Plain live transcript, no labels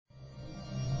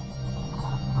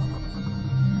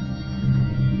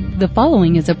The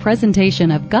following is a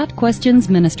presentation of Got Questions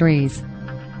Ministries.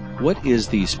 What is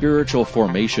the spiritual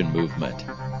formation movement?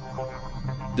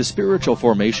 The spiritual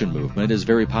formation movement is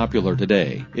very popular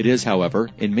today. It is,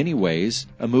 however, in many ways,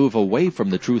 a move away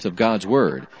from the truth of God's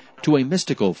Word to a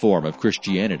mystical form of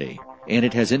Christianity, and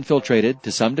it has infiltrated,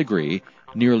 to some degree,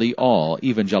 nearly all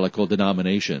evangelical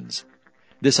denominations.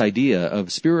 This idea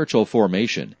of spiritual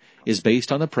formation is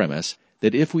based on the premise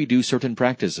that if we do certain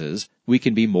practices, we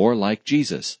can be more like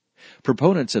Jesus.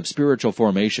 Proponents of spiritual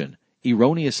formation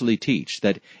erroneously teach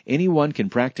that anyone can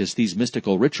practice these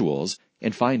mystical rituals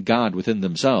and find God within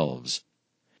themselves.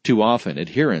 Too often,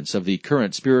 adherents of the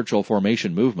current spiritual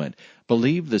formation movement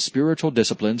believe the spiritual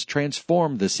disciplines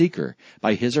transform the seeker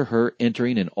by his or her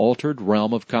entering an altered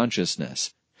realm of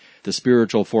consciousness. The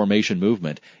spiritual formation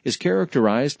movement is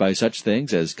characterized by such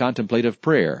things as contemplative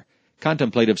prayer,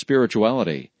 contemplative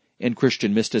spirituality, and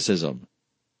Christian mysticism.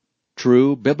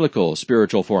 True biblical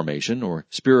spiritual formation, or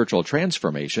spiritual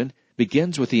transformation,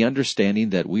 begins with the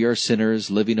understanding that we are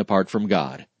sinners living apart from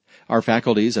God. Our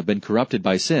faculties have been corrupted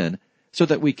by sin, so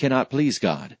that we cannot please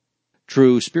God.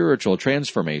 True spiritual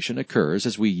transformation occurs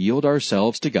as we yield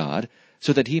ourselves to God,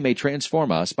 so that He may transform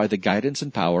us by the guidance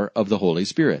and power of the Holy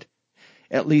Spirit.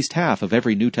 At least half of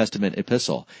every New Testament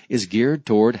epistle is geared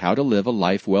toward how to live a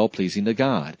life well-pleasing to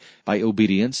God, by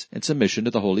obedience and submission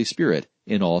to the Holy Spirit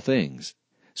in all things.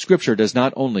 Scripture does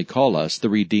not only call us the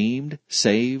redeemed,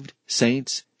 saved,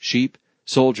 saints, sheep,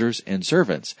 soldiers, and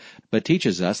servants, but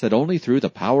teaches us that only through the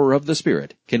power of the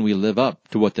Spirit can we live up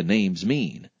to what the names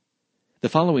mean. The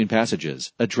following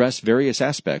passages address various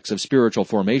aspects of spiritual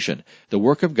formation, the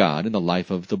work of God in the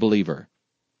life of the believer.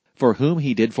 For whom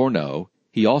He did foreknow,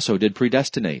 He also did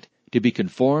predestinate, to be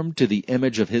conformed to the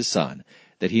image of His Son,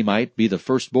 that He might be the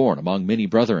firstborn among many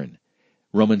brethren.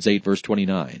 Romans 8, verse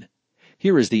 29.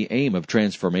 Here is the aim of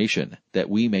transformation, that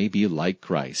we may be like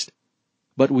Christ.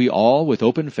 But we all, with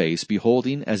open face,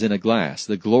 beholding as in a glass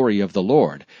the glory of the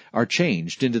Lord, are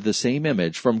changed into the same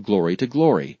image from glory to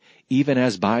glory, even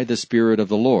as by the Spirit of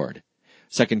the Lord.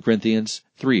 2 Corinthians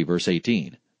 3, verse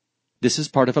 18. This is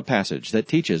part of a passage that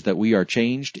teaches that we are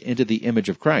changed into the image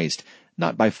of Christ,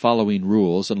 not by following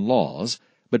rules and laws,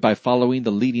 but by following the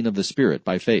leading of the Spirit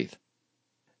by faith.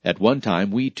 At one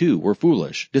time we too were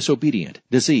foolish, disobedient,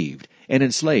 deceived, and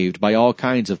enslaved by all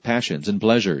kinds of passions and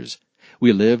pleasures.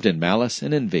 We lived in malice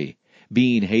and envy,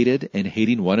 being hated and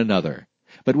hating one another.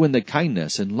 But when the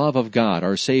kindness and love of God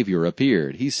our Savior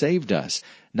appeared, He saved us,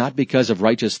 not because of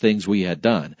righteous things we had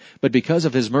done, but because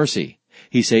of His mercy.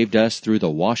 He saved us through the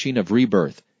washing of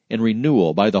rebirth and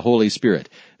renewal by the Holy Spirit,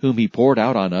 whom He poured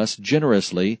out on us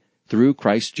generously through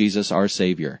Christ Jesus our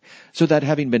Savior, so that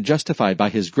having been justified by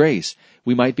His grace,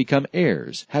 we might become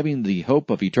heirs, having the hope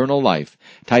of eternal life.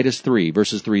 Titus 3,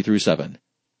 verses 3 through 7.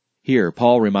 Here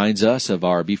Paul reminds us of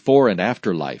our before and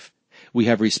after life. We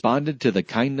have responded to the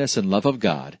kindness and love of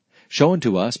God, shown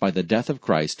to us by the death of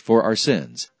Christ for our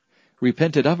sins,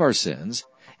 repented of our sins,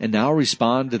 and now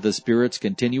respond to the Spirit's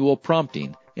continual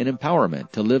prompting and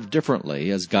empowerment to live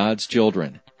differently as God's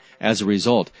children. As a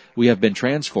result, we have been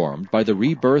transformed by the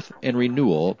rebirth and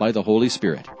renewal by the Holy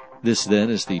Spirit. This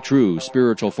then is the true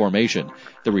spiritual formation,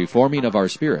 the reforming of our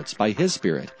spirits by His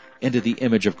Spirit into the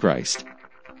image of Christ.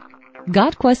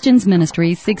 Got Questions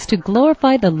Ministry seeks to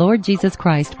glorify the Lord Jesus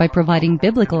Christ by providing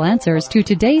biblical answers to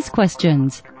today's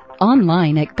questions.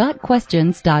 Online at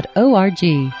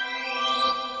gotquestions.org.